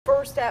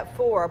first at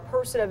 4, a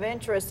person of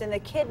interest in the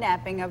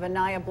kidnapping of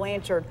Ainiah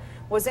Blanchard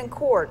was in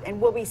court and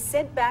will be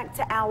sent back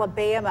to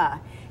Alabama.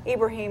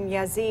 Ibrahim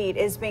Yazid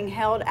is being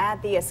held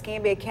at the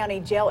Escambia County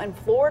Jail in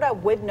Florida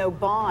with no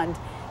bond.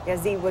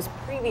 Yazid was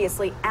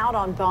previously out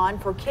on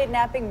bond for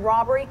kidnapping,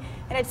 robbery,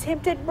 and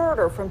attempted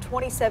murder from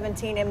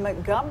 2017 in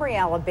Montgomery,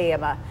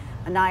 Alabama.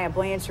 Ainiah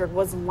Blanchard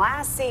was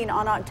last seen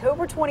on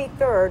October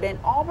 23rd, and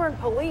Auburn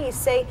police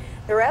say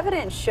their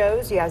evidence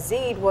shows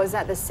Yazid was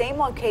at the same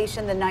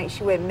location the night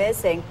she went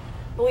missing.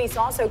 Police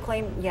also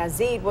claim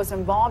Yazid was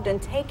involved in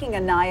taking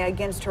Ainiah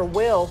against her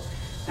will.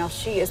 Now,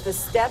 she is the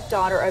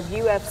stepdaughter of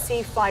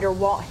UFC fighter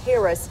Walt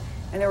Harris,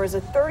 and there is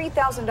a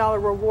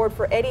 $30,000 reward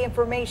for any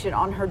information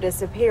on her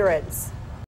disappearance.